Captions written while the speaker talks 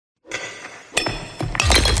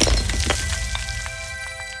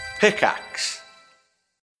Pickaxe.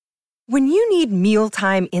 When you need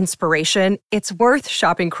mealtime inspiration, it's worth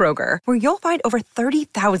shopping Kroger, where you'll find over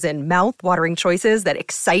 30,000 mouth-watering choices that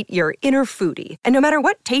excite your inner foodie. And no matter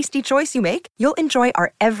what tasty choice you make, you'll enjoy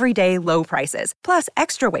our everyday low prices, plus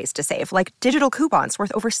extra ways to save, like digital coupons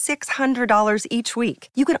worth over $600 each week.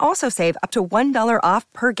 You can also save up to $1 off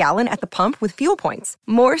per gallon at the pump with fuel points.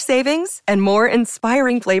 More savings and more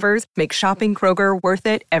inspiring flavors make shopping Kroger worth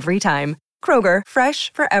it every time. Kroger,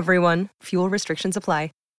 fresh for everyone. Fuel restrictions apply.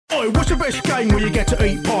 Oi, what's the best game where you get to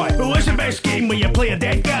eat pie? What's the best game where you play a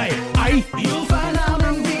dead guy? Eh? You'll find out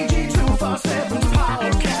on VG247's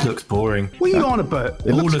podcast. Looks boring. What are you on about?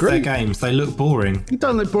 All of their games, they look boring. You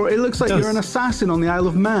don't look boring. It looks like you're an assassin on the Isle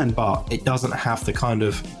of Man. But it doesn't have the kind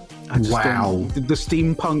of wow. The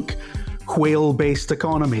steampunk quail-based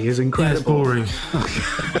economy is incredible. Yeah, it's boring.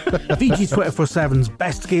 VG247's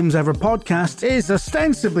Best Games Ever podcast is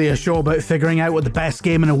ostensibly a show about figuring out what the best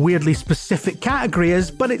game in a weirdly specific category is,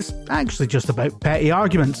 but it's actually just about petty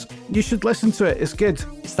arguments. You should listen to it, it's good.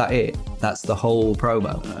 Is that it? That's the whole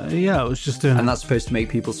promo? Yeah, I was just doing And that's supposed to make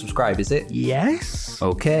people subscribe, is it? Yes.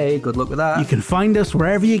 Okay, good luck with that. You can find us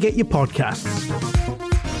wherever you get your podcasts.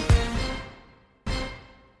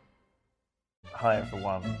 Hi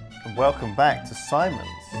everyone, and welcome back to Simon's.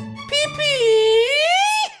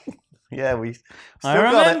 Yeah, we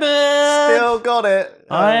still got it.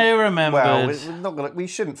 I remembered. Well, we're not gonna. We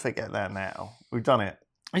shouldn't forget that now. We've done it.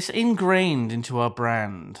 It's ingrained into our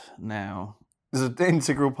brand now. It's an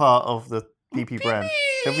integral part of the PP brand.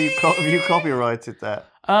 Have you copyrighted that?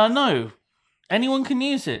 No. Anyone can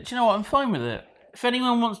use it. Do you know what? I'm fine with it. If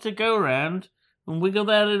anyone wants to go around and wiggle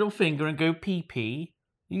their little finger and go PP,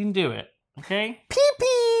 you can do it. Okay?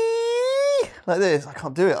 PP! Like this. I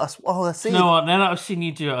can't do it. Let's see. You know what? Now that I've seen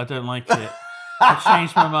you do it, I don't like it. I've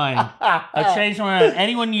changed my mind.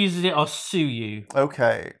 Anyone uses it, I'll sue you.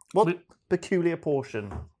 Okay. What peculiar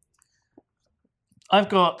portion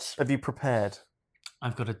have you prepared?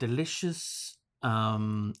 I've got a delicious a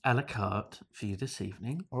la carte for you this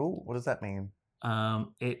evening. Oh, what does that mean?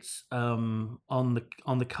 It's on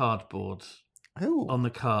the cardboard. Ooh. On the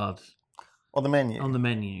card. On the menu? On the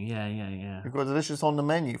menu, yeah. You've got a delicious on the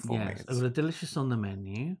menu for me. Yes, I've got a delicious on the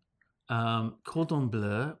menu. Cordon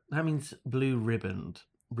bleu, that means blue ribbon.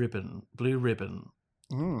 Blue ribbon.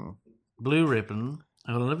 Blue ribbon.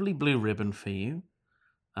 I've got a lovely blue ribbon for you.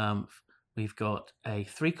 We've got a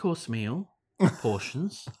 3-course meal,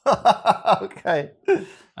 portions. Okay.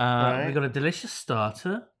 Right. We've got a delicious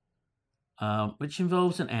starter, which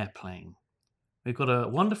involves an airplane. We've got a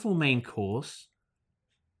wonderful main course.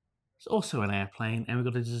 It's also an airplane, and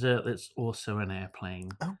we've got a dessert that's also an airplane.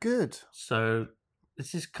 Oh, good. So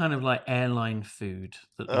this is kind of like airline food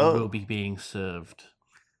that will be being served.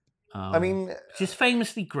 I mean... Which is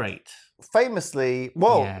famously great. Famously...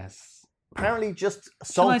 Well, yes. Apparently just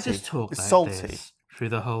salty. Can I just talk it's like salty. This through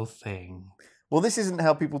the whole thing? Well, this isn't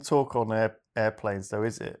how people talk on airplanes, though,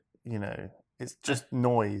 is it? You know, it's just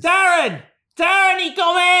noise. Darren, you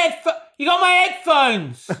got my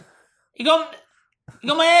headphones. You got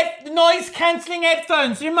my noise-cancelling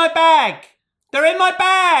headphones. They're in my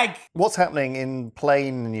bag. What's happening in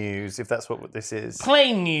plane news, if that's what this is?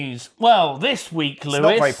 Plane news. Well, this week, Lewis... It's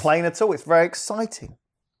not very plain at all. It's very exciting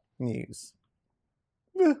news.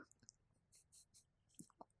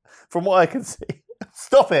 From what I can see.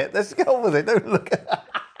 Stop it. Let's get on with it.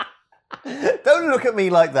 Don't look at me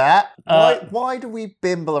like that. Why do we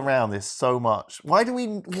bimble around this so much? Why do we...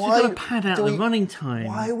 We've got to pad out the running time.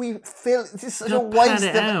 Why do we feel... This is such a waste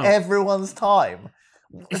of everyone's time.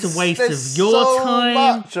 It's a waste of your time.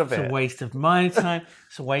 Much of it's it. a waste of my time.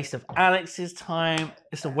 It's a waste of Alex's time.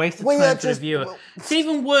 It's a waste of time for the viewer. It's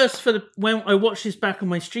even worse when I watch this back on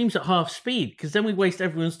my streams at half speed, because then we waste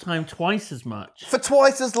everyone's time twice as much. For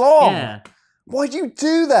twice as long? Yeah. Why do you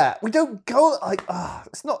do that? We don't go...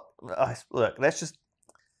 it's not... look, let's just...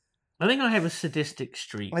 I think I have a sadistic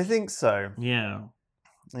streak. I think so. Yeah.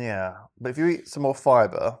 Yeah. But if you eat some more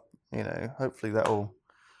fibre, you know, hopefully that'll...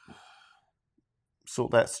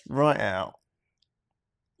 sort that right out.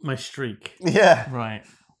 My streak. Yeah. Right.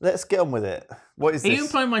 Let's get on with it. What is this? Are you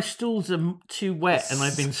implying my stools are too wet and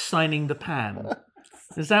I've been signing the pan?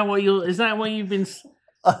 Is that what you've been...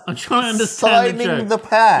 I'm trying to understand signing the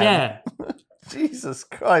pan? Yeah. Jesus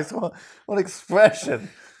Christ, what expression.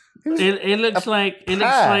 It looks like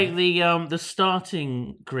the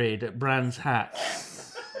starting grid at Brands Hatch.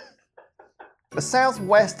 The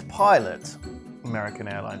Southwest pilot, American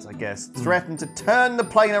Airlines, I guess, threatened to turn the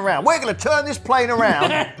plane around. We're going to turn this plane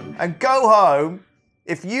around and go home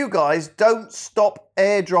if you guys don't stop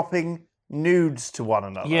airdropping nudes to one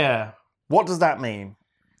another. Yeah. What does that mean?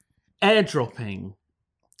 Airdropping.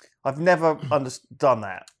 I've never done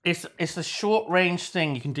that. It's a short range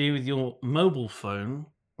thing you can do with your mobile phone,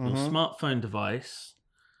 your Mm-hmm. smartphone device,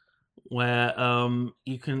 where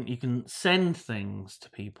you can send things to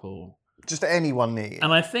people. Just anyone near you.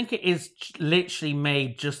 And I think it is literally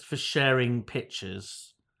made just for sharing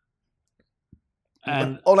pictures.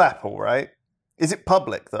 And On Apple, right? Is it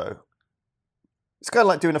public, though? It's kind of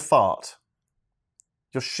like doing a fart.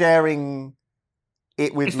 You're sharing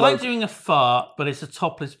it with... it's like doing a fart, but it's a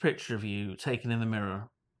topless picture of you taken in the mirror.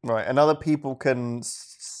 Right, and other people can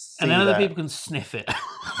see And then other that. people can sniff it.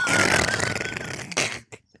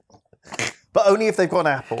 But only if they've got an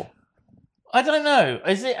Apple. I don't know.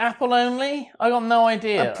 Is it Apple only? I got no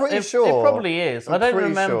idea. I'm pretty It sure. probably is. I'm I don't pretty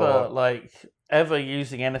remember sure. ever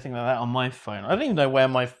using anything like that on my phone. I don't even know where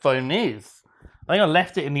my phone is. I think I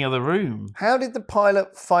left it in the other room How did the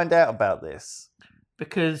pilot find out about this?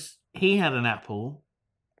 because he had an Apple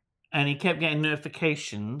and he kept getting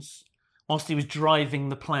notifications whilst he was driving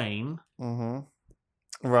the plane.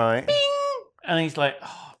 Mm-hmm. Right. And he's like,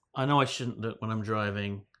 oh, I know I shouldn't look when I'm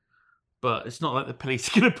driving, but it's not like the police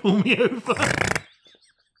are going to pull me over.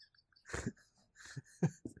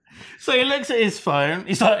 So he looks at his phone.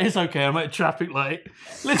 He's like, it's okay, I'm at a traffic light.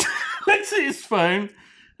 Looks at his phone,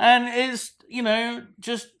 and it's,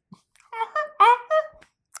 just...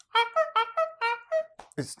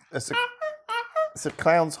 It's a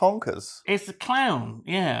clown's honkers. It's a clown,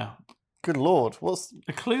 yeah. Good Lord. What's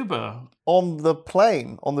A Kluber. on the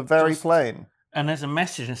plane? On the very Just- plane? And there's a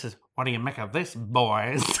message that says, what do you make of this,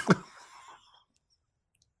 boys?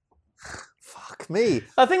 Fuck me.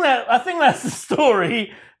 I think that's the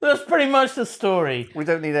story. That's pretty much the story. We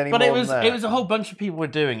don't need any But more it was than that. it was a whole bunch of people were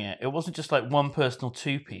doing it. It wasn't just like one person or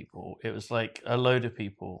two people. It was like a load of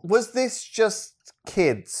people. Was this just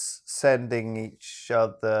kids sending each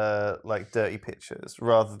other like dirty pictures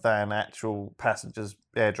rather than actual passengers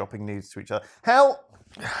airdropping nudes to each other? How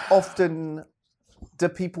often do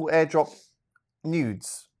people airdrop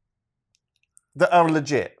nudes that are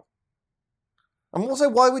legit? And also,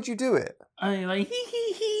 why would you do it? And you're like, hee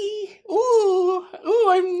hee hee. Ooh,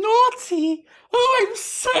 I'm naughty. Oh, I'm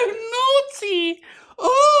so naughty.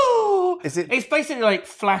 Ooh. It's basically like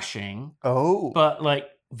flashing, Oh, but like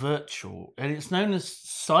virtual, and it's known as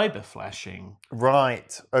cyber flashing.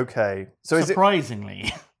 right. Okay. So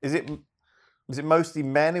Surprisingly. is it mostly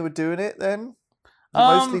men who are doing it then? Is it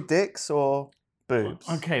mostly dicks or boobs?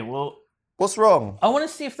 Okay, well, What's wrong? I want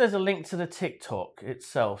to see if there's a link to the TikTok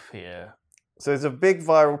itself here. So it's a big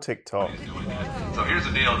viral TikTok. So here's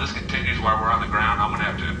the deal. This continues while we're on the ground. I'm going to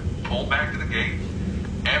have to pull back to the gate.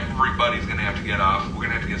 Everybody's going to have to get off. We're going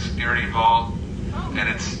to have to get security involved. And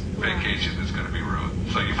it's vacation that's going to be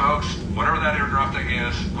ruined. So you folks, whatever that airdrop thing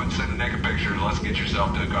is, quit sending naked pictures. Let's get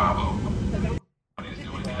yourself to Cabo.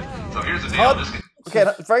 So here's the deal. Okay,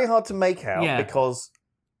 it's very hard to make out Yeah. because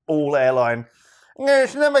all airline. No,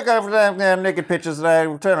 should never go for them naked pictures today.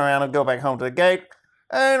 Turn around and go back home to the gate.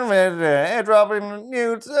 And airdropping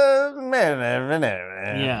nudes.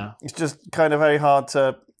 Yeah. It's just kind of very hard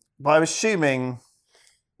to. But I'm assuming.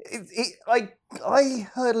 I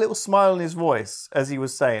heard a little smile in his voice as he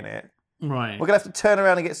was saying it. Right. We're gonna have to turn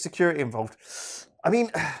around and get security involved. I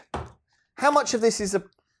mean, how much of this is a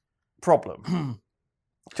problem? Do you know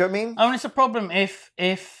what I mean? I mean, it's a problem if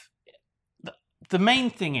the main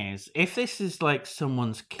thing is if this is like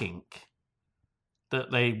someone's kink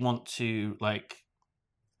that they want to like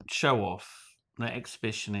show off, they're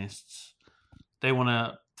exhibitionists, they want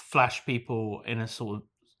to flash people in a sort of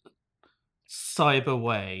cyber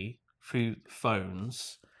way through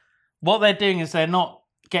phones. What they're doing is they're not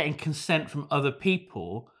getting consent from other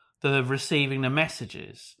people that are receiving the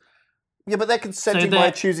messages. Yeah, but they're consenting So by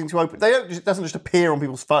they're- choosing to open. It doesn't just appear on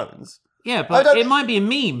people's phones. Yeah, I but don't- it might be a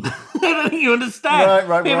meme. I don't think you understand.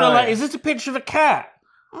 Right, People are right. like, is this a picture of a cat?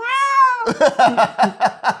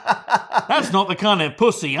 That's not the kind of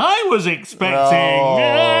pussy I was expecting. No.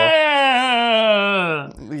 Yeah.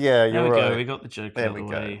 Yeah, There you're we right. go. We got the joke There out of we the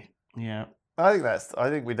go. way. Yeah. I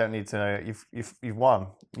think we don't need to know. You've won.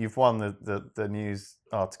 You've won the news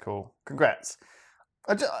article. Congrats.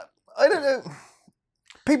 I don't know.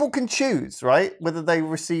 People can choose, right, whether they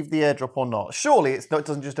receive the airdrop or not. Surely it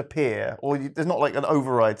doesn't just appear, or there's not like an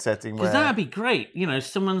override setting where. Because that'd be great. You know,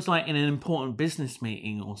 someone's like in an important business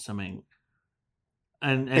meeting or something.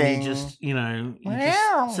 And Bing. you just, Meow.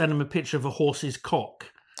 just send them a picture of a horse's cock.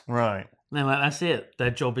 Right. And they're like, that's it.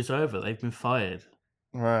 Their job is over. They've been fired.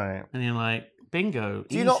 Right. And you're like, bingo,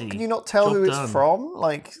 Can easy. you not tell job who it's done. from?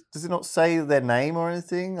 Like, does it not say their name or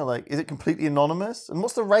anything? Or like, is it completely anonymous? And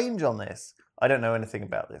what's the range on this? I don't know anything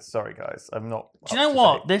about this. Sorry, guys. I'm not. Do you up know to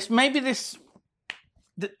what? date. This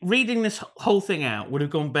reading this whole thing out would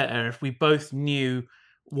have gone better if we both knew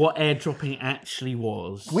what airdropping actually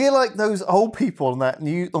was. We're like those old people on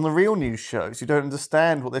the real news shows who don't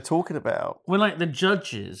understand what they're talking about. We're like the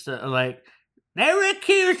judges that are like, they're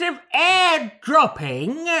accused of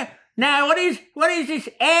airdropping. Now, what is this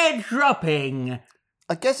airdropping?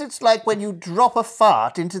 I guess it's like when you drop a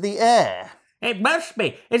fart into the air. It must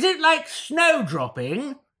be. Is it like snow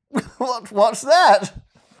dropping? What's that?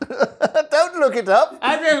 Don't look it up.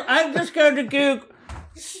 I'm just going to Google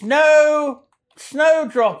snow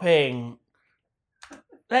dropping.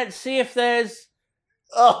 Let's see if there's...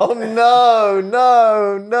 Oh, no.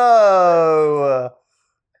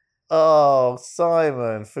 Oh,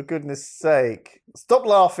 Simon, for goodness sake. Stop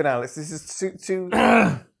laughing, Alex. This is too...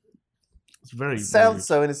 It's very sounds rude.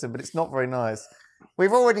 so innocent, but it's not very nice.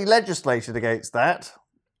 We've already legislated against that.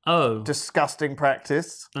 Oh. Disgusting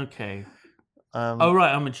practice. Okay. Oh,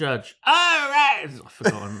 right, I'm a judge. Oh, right. I've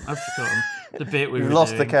forgotten the bit we were You've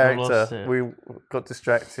lost doing. the character. We got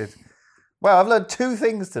distracted. Wow, I've learned 2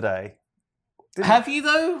 things today. Have you,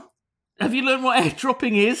 though? Have you learned what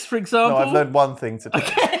airdropping is, for example? No, I've learned 1 thing today.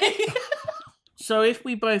 Okay. So if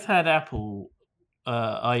we both had Apple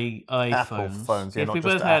iPhones, Apple phones, yeah, if not we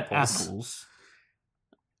just both had apples. Apples,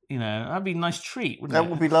 that'd be a nice treat, wouldn't That it?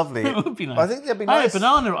 would be lovely. It would be nice. I think that'd be nice.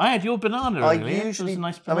 I had your banana earlier. It was a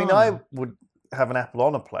nice banana. I would have an apple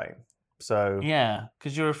on a plane. So Yeah,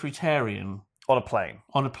 because you're a fruitarian. on a plane.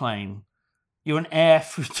 On a plane. You're an air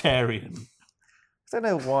fruitarian. I don't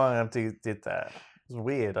know why I did that. It's a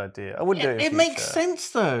weird idea. I wouldn't do it. It makes sense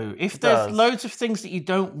though. If there's loads of things that you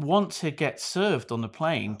don't want to get served on the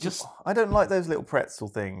plane, just I don't like those little pretzel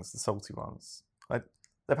things, the salty ones.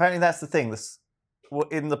 Apparently, that's the thing.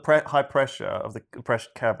 In the high pressure of the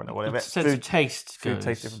pressure cabin or whatever, sense of taste food goes.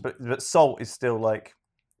 tastes different, but salt is still like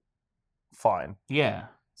fine. Yeah.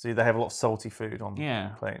 So they have a lot of salty food on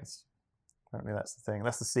Yeah. planes. Apparently, that's the thing.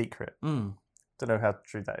 That's the secret. Mm. Don't know how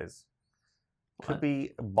true that is. Could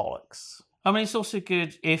be bollocks. I mean, it's also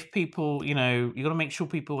good if people, you got to make sure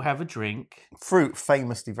people have a drink. Fruit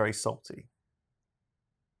famously very salty.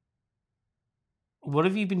 What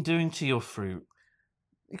have you been doing to your fruit?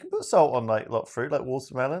 You can put salt on like a lot of fruit, like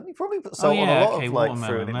watermelon. You probably put salt on a lot of like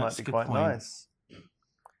fruit, and it might be quite nice.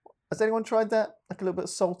 Has anyone tried that? Like a little bit of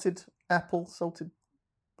salted apple, salted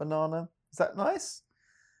banana. Is that nice?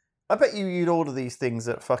 I bet you'd order these things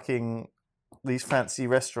at these fancy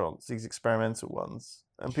restaurants, these experimental ones,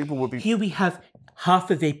 and people would be. Here we have half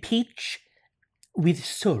of a peach with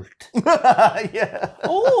salt. Yeah.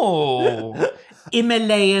 Oh,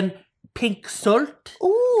 Himalayan pink salt.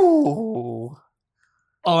 Ooh.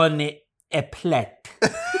 On a plate.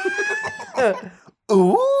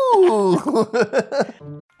 Ooh.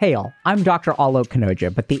 Hey y'all, I'm Dr. Alok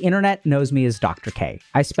Kanoja, but the internet knows me as Dr. K.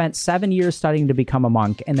 I spent 7 years studying to become a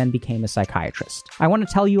monk and then became a psychiatrist. I want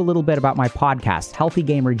to tell you a little bit about my podcast, Healthy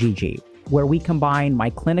Gamer GG, where we combine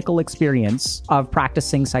my clinical experience of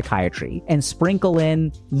practicing psychiatry and sprinkle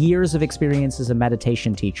in years of experience as a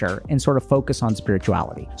meditation teacher and sort of focus on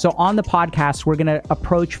spirituality. So on the podcast, we're going to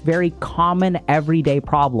approach very common everyday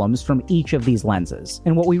problems from each of these lenses.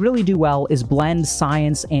 And what we really do well is blend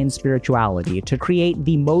science and spirituality to create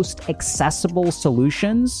the most accessible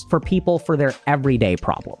solutions for people for their everyday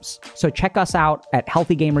problems. So check us out at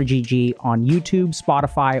Healthy Gamer GG on YouTube,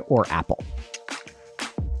 Spotify, or Apple.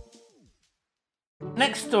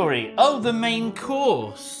 Next story. Oh, the main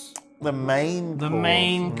course. The main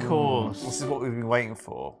course. This is what we've been waiting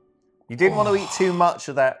for. You didn't want to eat too much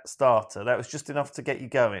of that starter. That was just enough to get you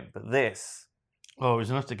going. But this... Oh, it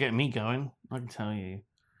was enough to get me going, I can tell you.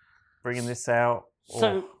 Bringing this out.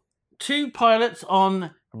 So, 2 pilots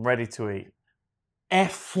on... I'm ready to eat. Air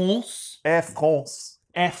France. Air France.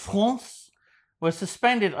 Air France were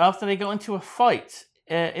suspended after they got into a fight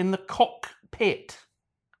in the cockpit.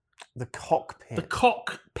 The cockpit. The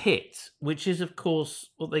cockpit, which is, of course,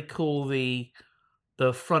 what they call the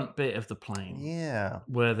front bit of the plane. Yeah.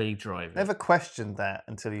 Where they drive it. Never questioned that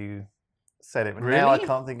until you said it. But Really? now I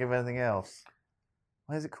can't think of anything else.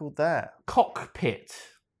 Why is it called that? Cockpit.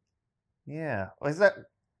 Yeah. Is that...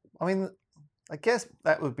 I mean, I guess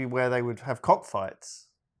that would be where they would have cockfights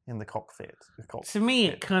in the cockpit. To me,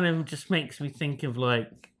 it kind of just makes me think of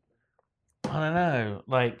like... I don't know,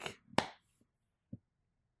 like...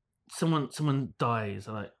 Someone dies,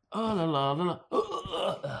 and like, oh la la la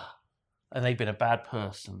la, and they've been a bad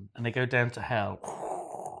person, and they go down to hell.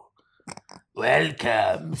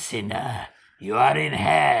 Welcome, sinner. You are in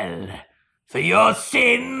hell. For your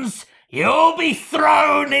sins, you'll be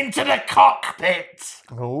thrown into the cockpit.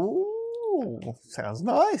 Oh, sounds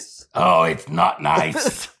nice. Oh, it's not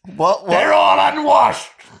nice. What? They're all unwashed.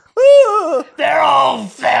 They're all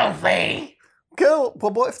filthy. Cool.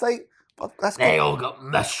 But what if they? That's They all got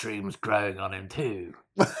mushrooms growing on him too.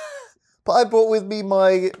 But I brought with me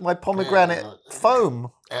my pomegranate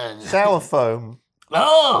foam, shower foam.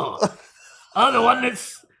 Oh, the one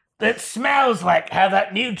that smells like how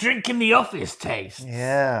that new drink in the office tastes.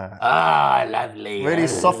 Yeah. Ah, lovely. Really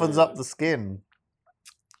softens up the skin.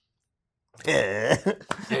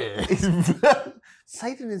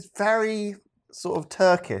 Satan is very sort of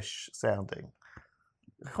Turkish sounding.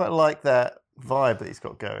 I quite like that vibe that he's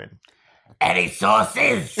got going. Any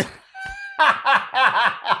sauces?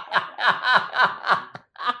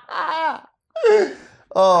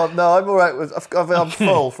 Oh no, I'm all right with. I'm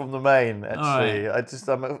full from the main. Actually, Right.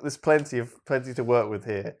 there's plenty to work with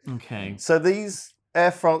here. Okay. So these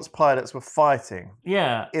Air France pilots were fighting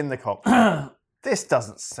Yeah. in the cockpit. This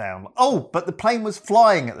doesn't sound. Oh, but the plane was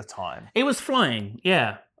flying at the time. It was flying,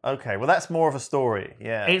 yeah. Okay, well that's more of a story.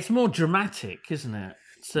 Yeah, It's more dramatic, isn't it?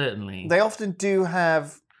 Certainly. they often do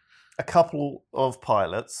have a couple of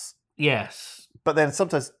pilots, Yes. but then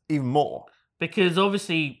sometimes even more. Because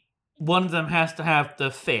obviously one of them has to have the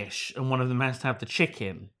fish and one of them has to have the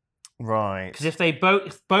chicken. Right. Because if they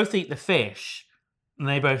both eat the fish and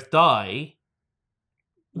they both die,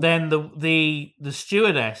 then the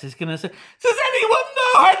stewardess is going to say, "Does anyone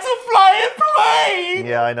know how to fly a plane?"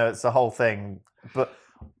 Yeah, I know it's the whole thing, but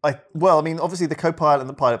I mean, obviously the co-pilot and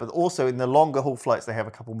the pilot, but also in the longer haul flights they have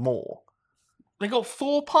a couple more. They got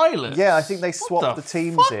 4 pilots. Yeah, I think they What swap the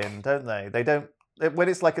teams fuck? in, don't they? They don't when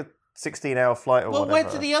it's like a 16-hour flight or Well, whatever.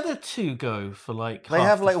 where do the other 2 go for like? They half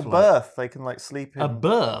have a the little flight? berth. They can like sleep in. A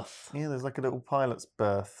berth. Yeah, there's like a little pilot's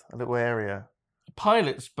berth, a little area. A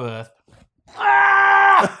pilot's berth.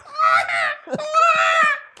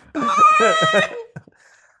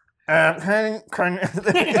 Can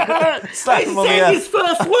He slap him on the said ass. his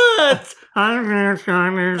first words.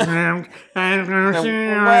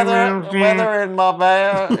 Weather in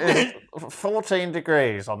Marbella is 14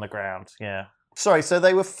 degrees on the ground. Yeah. Sorry, so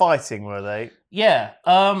they were fighting, were they? Yeah.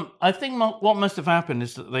 I think what must have happened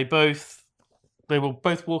is that they were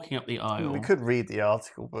both walking up the aisle. We could read the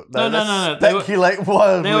article, but No. let's They were- speculate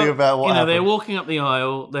wildly about what happened. They were walking up the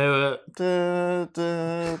aisle. They were.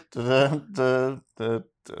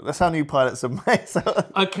 That's how new pilots are made.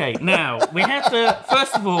 Okay, now we have to.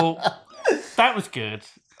 First of all, that was good.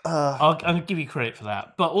 I'm going to give you credit for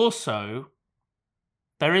that. But also,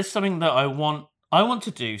 there is something that I want. I want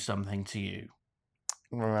to do something to you,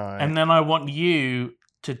 Right. and then I want you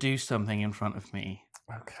to do something in front of me.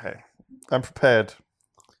 Okay. I'm prepared.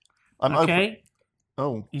 I'm Okay. open.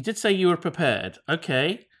 Oh. You did say you were prepared.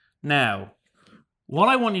 Okay. Now, what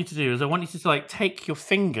I want you to do is I want you to like take your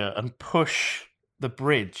finger and push the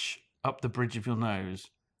bridge up the bridge of your nose.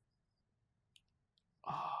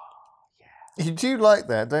 You do like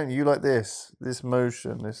that, don't you? You like this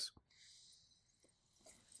motion, this.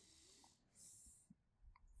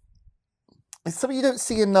 It's something you don't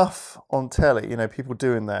see enough on telly. You know, people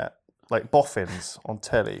doing that, like boffins on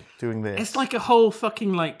telly doing this. It's like a whole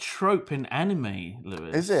fucking like trope in anime,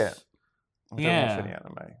 Lewis. Is it? I don't Yeah. watch any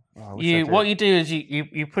anime. Oh, I wish I did. What you do is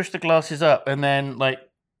you push the glasses up and then like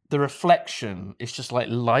the reflection is just like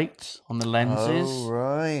light on the lenses. Oh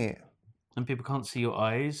right. And people can't see your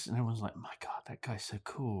eyes, and everyone's like, "My God, that guy's so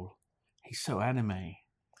cool. He's so anime."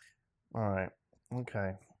 All right.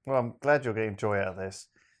 Okay. Well, I'm glad you're getting joy out of this.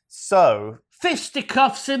 So,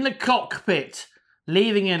 Fisticuffs in the cockpit,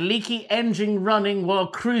 leaving a leaky engine running while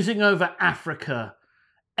cruising over Africa.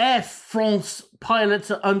 Air France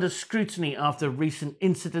pilots are under scrutiny after recent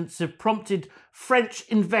incidents have prompted French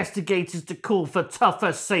investigators to call for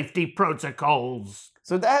tougher safety protocols.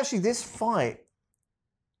 so actually, this fight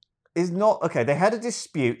is not okay. They had a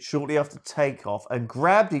dispute shortly after takeoff and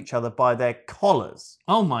grabbed each other by their collars.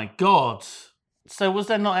 Oh my God! So was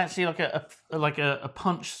there not actually like a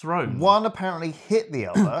punch thrown? One apparently hit the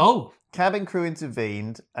other. Oh, Cabin crew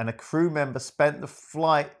intervened, and a crew member spent the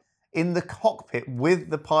flight in the cockpit with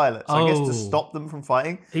the pilot. So I guess Oh. to stop them from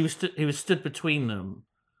fighting. he was stood between them.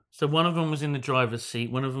 So one of them was in the driver's seat,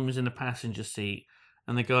 one of them was in the passenger seat,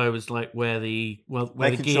 and the guy was like where the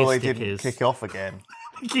Making gear sure they stick didn't is. kick off again.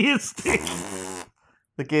 Gear stick.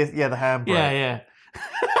 The gear, yeah, the handbrake. Yeah.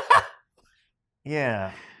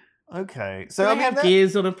 Yeah. Okay. So So I I mean, have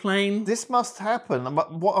gears on a plane. this must happen. But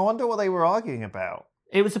I wonder what they were arguing about.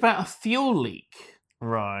 It was about a fuel leak.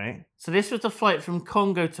 Right. So this was a flight from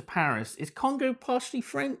Congo to Paris. Is Congo partially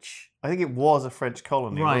French? I think it was a French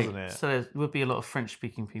colony, wasn't it? So there would be a lot of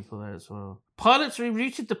French-speaking people there as well. Pilots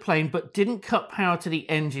rerouted the plane but didn't cut power to the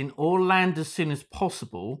engine or land as soon as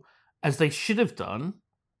possible, as they should have done.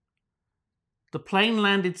 The plane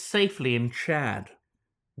landed safely in Chad.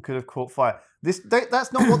 Could have caught fire.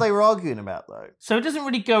 That's not what they were arguing about, though. So it doesn't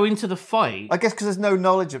really go into the fight. I guess because there's no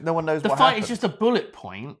knowledge of, no one knows The what fight happened. is just a bullet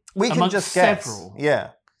point. We can amongst just guess. several.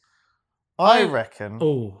 Yeah. I reckon.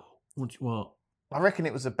 Oh, what? I reckon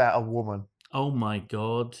it was about a woman. Oh my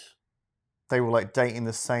god. They were like dating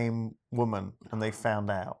the same woman, and they found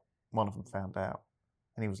out. One of them found out,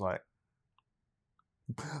 and he was like,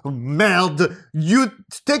 "Merde, you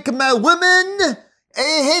take my woman,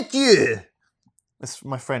 I hate you." That's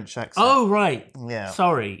my French accent. Oh right. Yeah.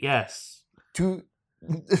 Sorry. Yes. Tu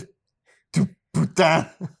putain.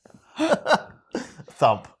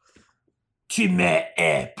 Thump. Tu me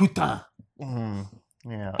es putain.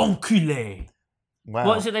 Yeah. Enculé. Wow.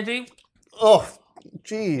 What is it they do? Oh,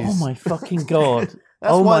 jeez. Oh my fucking god.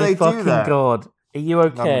 That's oh why my they do fucking that. god. Are you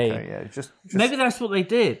okay? I'm okay, yeah. Just Maybe that's what they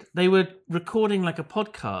did. They were recording like a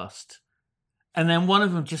podcast, and then one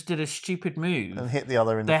of them just did a stupid move. And hit the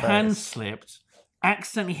other in the Their face. hand slipped,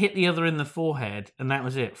 accidentally hit the other in the forehead, and that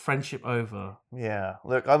was it. Friendship over. Yeah.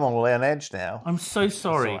 Look, I'm on edge now. I'm so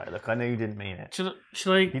sorry. It's all right. Look, I know you didn't mean it.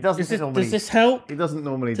 Should I? He doesn't normally. Does this help? He doesn't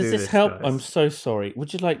normally do Does this. this help? guys. I'm so sorry.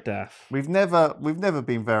 Would you like Daff? We've never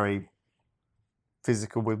been very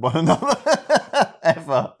physical with one another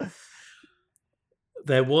ever.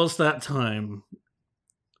 There was that time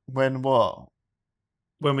When what?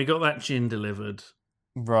 when we got that gin delivered.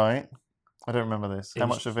 Right. I don't remember this. How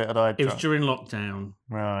much of it had I It was drunk? during lockdown.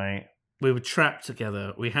 Right. We were trapped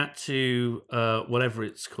together. We had to, whatever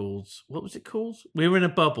it's called. What was it called? We were in a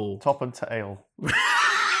bubble. Top and tail.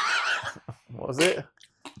 What was it?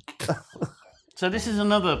 So this is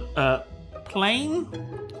another plane.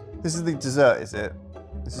 This is the dessert, is it?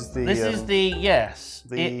 This is the. Yes.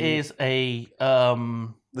 the- It is a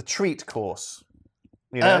the treat course.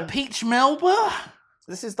 You know? peach Melba.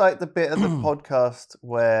 This is like the bit of the podcast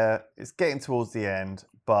where it's getting towards the end,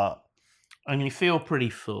 but And you feel pretty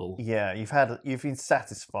full. yeah, you've been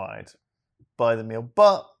satisfied by the meal,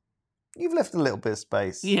 but you've left a little bit of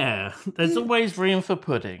space. Yeah. There's always room for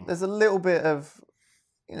pudding. There's a little bit of,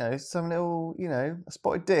 some little, a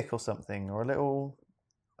spotted dick or something, or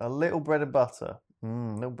a little bread and butter.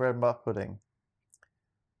 Little bread and butter pudding.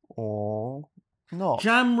 Or not.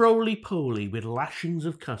 Jam roly-poly with lashings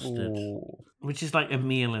of custard, Ooh. which is like a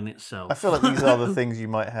meal in itself. I feel like these are the things you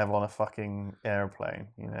might have on a fucking airplane,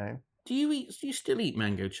 Do you still eat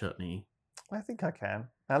mango chutney? I think I can.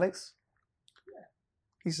 Alex?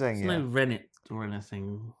 He's saying There's yeah. no rennet or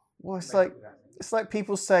anything. Well, it's like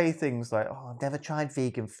people say things like, "Oh, I've never tried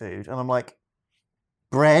vegan food," and I'm like,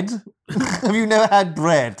 "Bread? Have you never had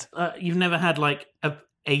bread?" You've never had like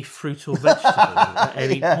a fruit or vegetable at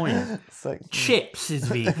any Yeah. point. It's like, Chips is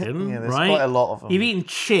vegan, yeah, there's right? quite a lot of them. You've eaten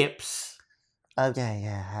chips. Oh yeah,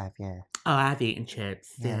 I have, yeah. Oh, I've eaten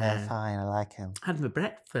chips. Yeah, they're fine. I like them. Had them for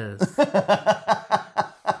breakfast.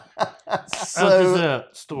 So,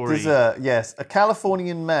 dessert story. Dessert, yes. A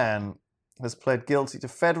Californian man has pled guilty to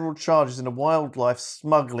federal charges in a wildlife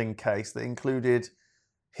smuggling case that included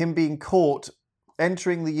him being caught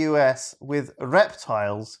entering the US with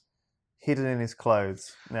reptiles hidden in his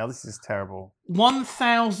clothes. Now, this is terrible.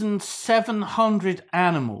 1,700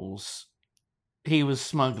 animals he was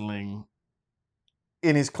smuggling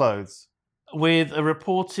In his clothes. with a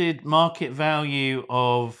reported market value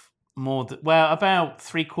of about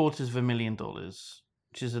 $750,000,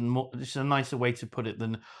 which is a nicer way to put it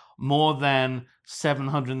than more than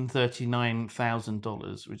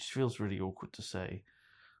 $739,000, which feels really awkward to say.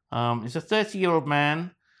 He's a 30-year-old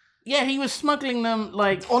man. Yeah, he was smuggling them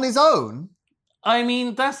like On his own? I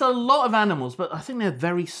mean, that's a lot of animals, but I think they're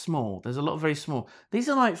very small. There's a lot of very small. These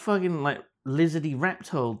are like fucking like lizardy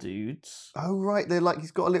reptile dudes Oh, right. They're like,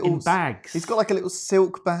 he's got a little... in bags. He's got like a little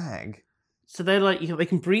silk bag. So they're like, they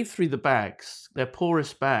can breathe through the bags. They're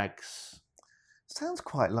porous bags. Sounds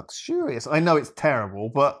quite luxurious. I know it's terrible,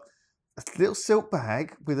 but a little silk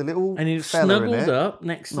bag with a little And he's fella in snuggled it. up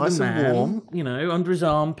next to Nice the and man, warm. under his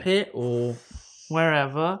armpit or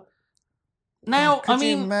wherever. Now, Could I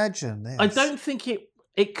mean, you imagine this? I don't think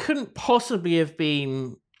it couldn't possibly have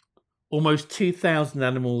been almost 2,000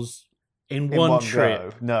 animals in one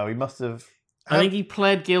trip. go. No, he must have. I think he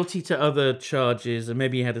pled guilty to other charges, and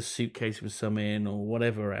maybe he had a suitcase with some in or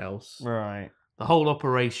whatever else. Right. The whole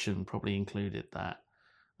operation probably included that.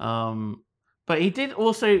 But he did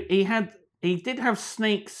also he did have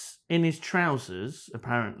snakes in his trousers,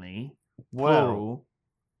 apparently. Well, Plural.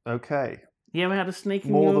 okay. You ever had a snake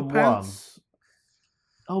in More your than pants?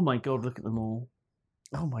 Oh my god, look at them all.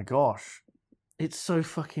 Oh my gosh. It's so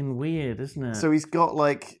fucking weird, isn't it? So he's got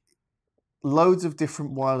like loads of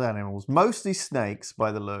different wild animals, mostly snakes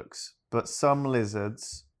by the looks, but some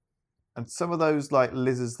lizards, and some of those like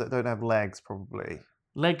lizards that don't have legs, probably.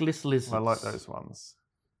 Legless lizards. I like those ones.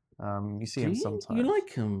 You see them sometimes. You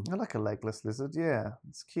like them? I like a legless lizard. Yeah,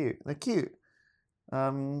 it's cute. They're cute.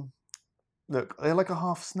 Look, they're like a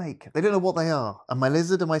half snake. They don't know what they are. Am I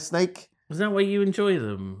lizard? Am I snake? Is that why you enjoy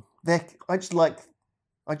them? I just like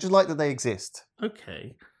that they exist.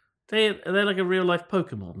 Okay. They're like a real life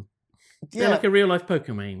Pokemon. Yeah, They're like a real life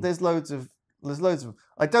Pokemon. there's loads of them.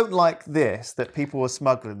 I don't like this that people are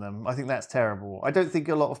smuggling them. I think that's terrible. I don't think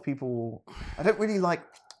a lot of people. I don't really like.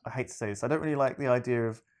 I hate to say this. I don't really like the idea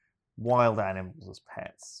of wild animals as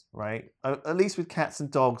pets. Right? At least with cats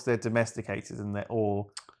and dogs, they're domesticated and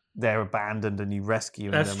they're abandoned and you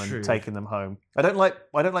rescue them and taking them home. I don't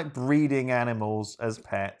like breeding animals as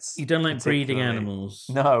pets. You don't like breeding animals?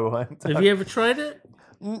 No. I don't. Have you ever tried it?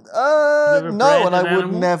 No, and I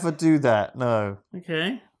would never do that. No.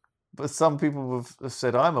 Okay. But some people have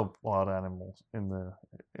said I'm a wild animal in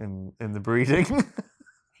the breeding.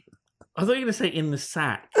 I thought you were going to say in the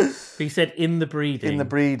sack. But you said in the breeding. In the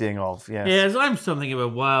breeding of, yes. Yes, I'm something of a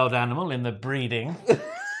wild animal in the breeding.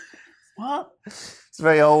 What? It's a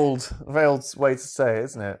very old way to say it,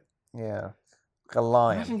 isn't it? Yeah. Like a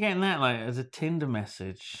lion. Imagine getting that like as a Tinder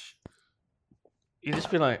message. You'd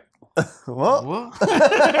just be like, What? What?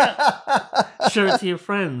 Show it to your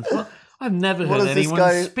friends. What? I've never heard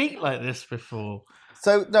anyone speak like this before.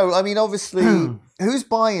 So, no, I mean, obviously, who's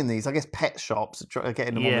buying these? I guess pet shops are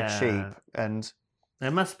getting them on the cheap. And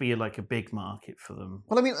there must be like a big market for them.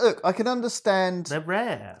 Well, I mean, look, I can understand... They're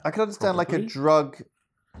rare. I can understand like a drug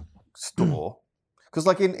store. Because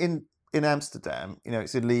like in Amsterdam,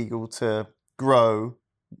 it's illegal to grow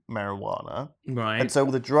marijuana. Right. And so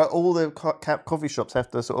all the coffee shops have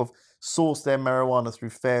to sort of source their marijuana through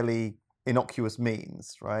fairly innocuous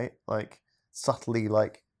means, right? Like subtly,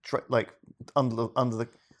 like under the.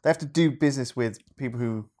 They have to do business with people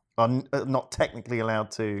who are not technically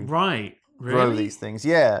allowed to grow these things.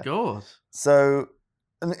 Yeah. God. So,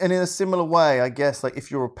 and in a similar way, I guess, like if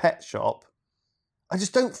you're a pet shop, I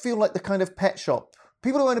just don't feel like the kind of pet shop.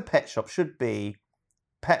 People who own a pet shop should be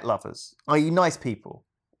pet lovers, i.e. nice people.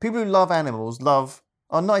 People who love animals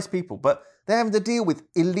are nice people, but they're having to deal with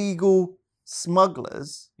illegal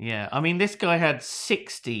smugglers. Yeah, I mean, this guy had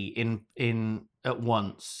 60 in at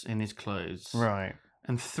once in his clothes. Right.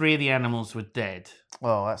 And 3 of the animals were dead.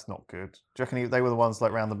 Well, that's not good. Do you reckon they were the ones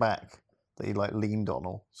like round the back that he like leaned on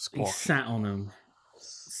or squashed? He sat on them.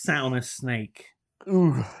 Sat on a snake.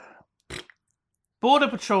 Ooh. Border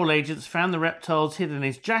Patrol agents found the reptiles hidden in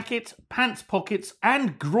his jacket, pants pockets,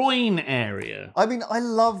 and groin area. I mean, I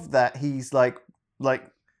love that he's like you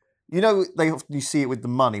see it with the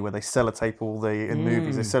money where they sellotape in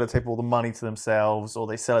movies they sellotape all the money to themselves or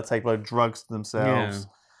they sellotape a load of drugs to themselves.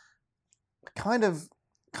 Yeah. Kind of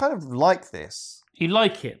like this. You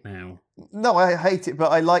like it now? No, I hate it,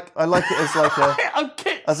 but I like it as like a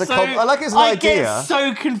I like it as an idea. I get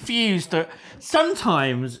so confused that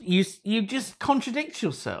sometimes you just contradict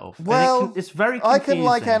yourself. Well, it's very confusing. I can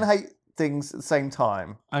like and hate things at the same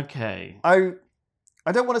time. Okay. I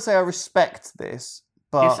don't want to say I respect this,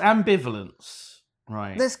 but it's ambivalence,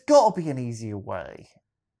 right? There's got to be an easier way.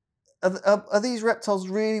 Are these reptiles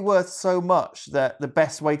really worth so much that the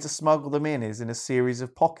best way to smuggle them in is in a series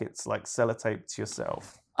of pockets, like sellotape to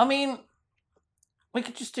yourself? I mean, we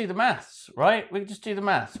could just do the maths, right? We could just do the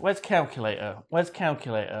maths. Where's calculator?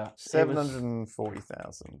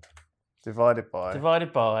 740,000 divided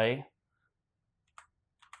by.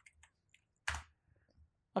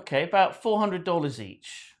 Okay, about $400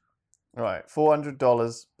 each. Right,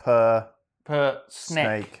 $400 per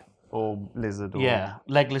snake or lizard.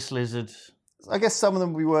 Legless lizard. I guess some of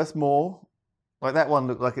them would be worth more. Like that one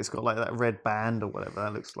looked like it's got like that red band or whatever.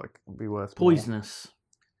 That looks like it would be worth poisonous.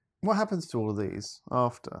 More. What happens to all of these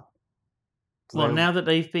after? Now that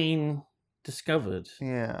they've been discovered,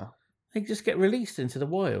 they just get released into the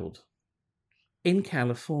wild in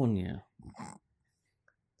California.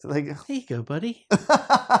 So they go. Here you go, buddy.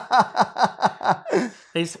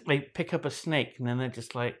 They pick up a snake and then they're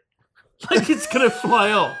just like it's gonna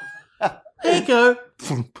fly off. There you go.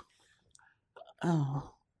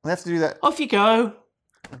 Oh, they have to do that. Off you go.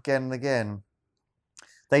 Again and again.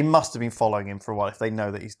 They must have been following him for a while if they know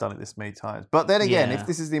that he's done it this many times. But then again, if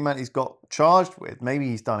this is the amount he's got charged with, maybe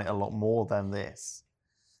he's done it a lot more than this.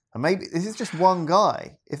 And maybe this is just one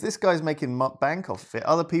guy. If this guy's making bank off of it,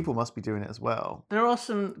 other people must be doing it as well. There are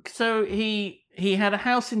some... So he had a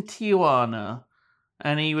house in Tijuana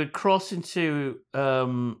and he would cross into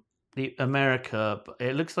the America. But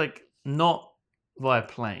it looks like not via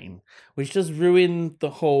plane, which does ruin the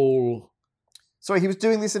whole... Sorry, he was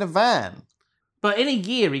doing this in a van. But in a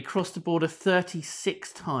year, he crossed the border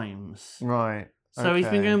 36 times. Right. So he's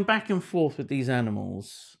been Okay. going back and forth with these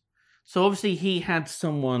animals. So obviously he had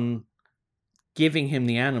someone giving him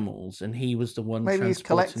the animals, and he was the one Maybe he's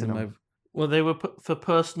transporting collecting them. over. Well, they were for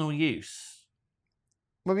personal use.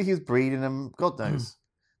 Maybe he was breeding them. God knows.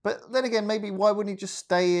 But then again, maybe why wouldn't he just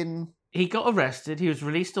stay in? He got arrested. He was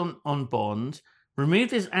released on bond,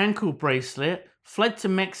 removed his ankle bracelet, fled to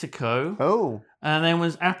Mexico, Oh, and then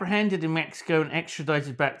was apprehended in Mexico and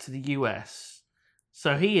extradited back to the US.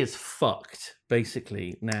 So he is fucked,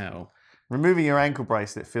 basically, now. removing your ankle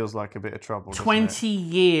bracelet feels like a bit of trouble. doesn't it? 20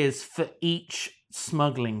 years for each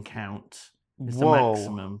smuggling count is the Whoa.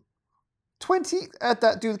 maximum. 20. Add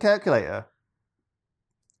that. Do the calculator.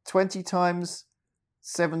 20 times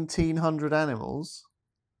 1,700 animals.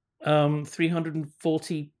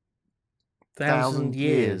 340,000 1,000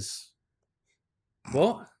 years.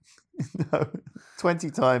 What? No, 20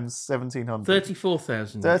 times 1,700.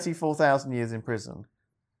 34,000. 34,000 years in prison.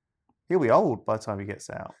 He'll be old by the time he gets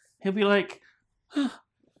out. He'll be like,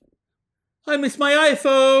 I miss my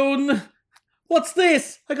iPhone. What's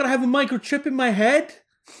this? I gotta have a microchip in my head.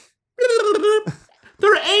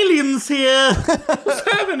 There are aliens here. What's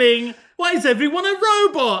happening? Why is everyone a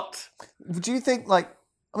robot? Do you think, like,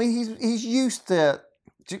 I mean, he's used to.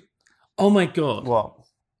 Oh my god. What?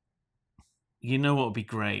 You know what would be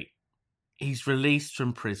great? He's released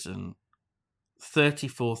from prison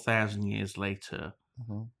 34,000 years later.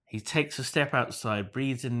 Mm-hmm. He takes a step outside,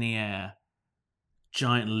 breathes in the air.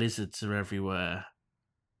 Giant lizards are everywhere.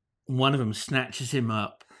 One of them snatches him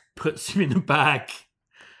up, puts him in a bag,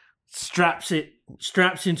 straps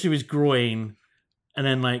into his groin, and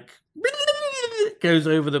then like goes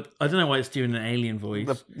over the. I don't know why it's doing an alien voice.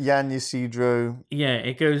 The Jan Ysidro, Yeah,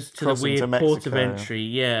 it goes to the crossing to weird port of Mexico, entry.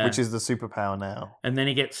 Yeah, which is the superpower now. and then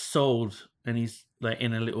he gets sold, and he's like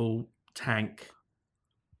in a little tank.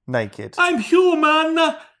 Naked. I'm human.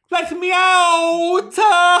 Let me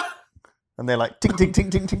out. And they're like, tink, tink, tink,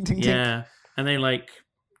 tink, tink, tink, tink. Yeah, and they like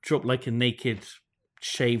drop like a naked,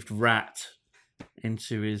 shaved rat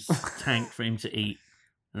into his tank for him to eat,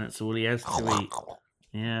 and that's all he has to eat.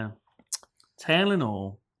 Yeah, tail and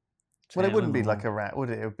all. Well, it Tail wouldn't and be all. like a rat, would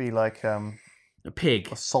it? It would be like a pig.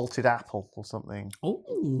 a salted apple or something.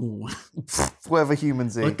 Oh, Whatever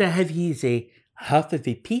humans eat. what I have here is a half of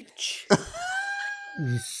a peach,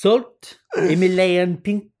 salt, Himalayan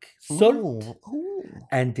pink salt, Ooh.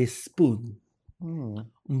 and a spoon. Mm.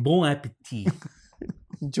 Bon appetit.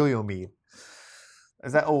 Enjoy your meal.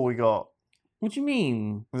 Is that all we got? What do you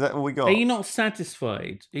mean? Is that all we got? Are you not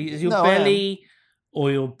satisfied? Is your No, I am. belly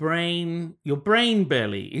or your brain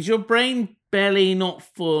belly? Is your brain belly not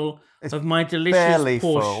full It's of my barely delicious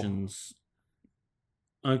full. portions?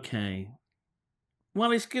 Okay.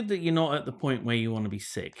 Well, it's good that you're not at the point where you want to be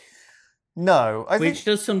sick, No, I which think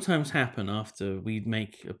does sometimes happen after we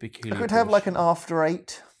make a peculiar. I could have like an portion. after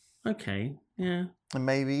eight, Okay, yeah. and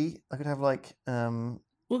maybe I could have like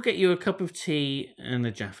We'll get you a cup of tea and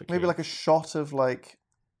a Jaffa cake. maybe like a shot of like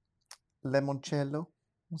limoncello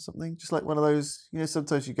or something. Just like one of those, you know,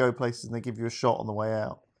 sometimes you go places and they give you a shot on the way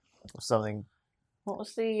out or something. What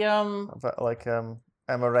was the Like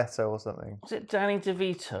amaretto or something. Was it Danny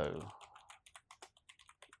DeVito?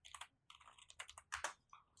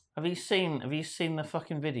 Have you seen the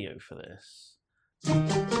fucking video for this?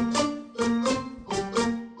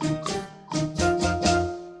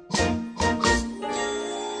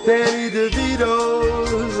 Danny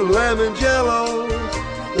DeVito's lemon jello.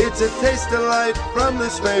 It's a taste of life from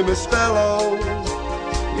this famous fellow.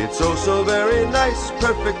 It's oh so very nice,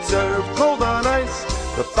 perfect serve, cold on ice.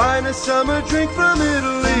 The finest summer drink from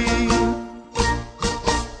Italy.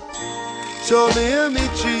 So mi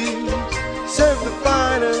amici, serve the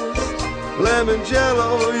finest lemon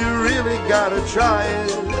jello. You really gotta try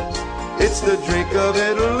it. It's the drink of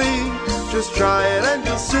Italy. Just try it and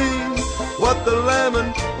you'll see what the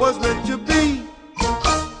lemon was meant to be.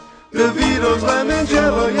 DeVito's lemon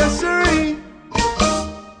jello, yes sirree.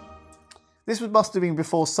 Must have been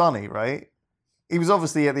before Sonny, right? He was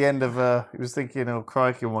obviously at the end of, he was thinking, oh,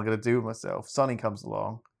 crikey, what am I going to do with myself? Sonny comes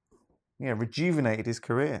along. Yeah, rejuvenated his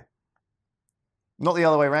career. Not the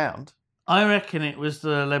other way around. I reckon it was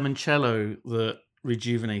the limoncello that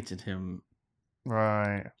rejuvenated him.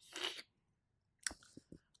 Right.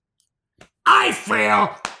 I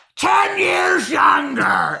feel 10 years younger.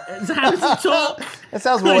 How does he talk? That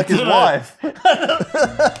sounds more I like his don't know. wife.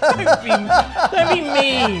 Don't be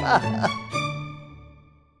mean.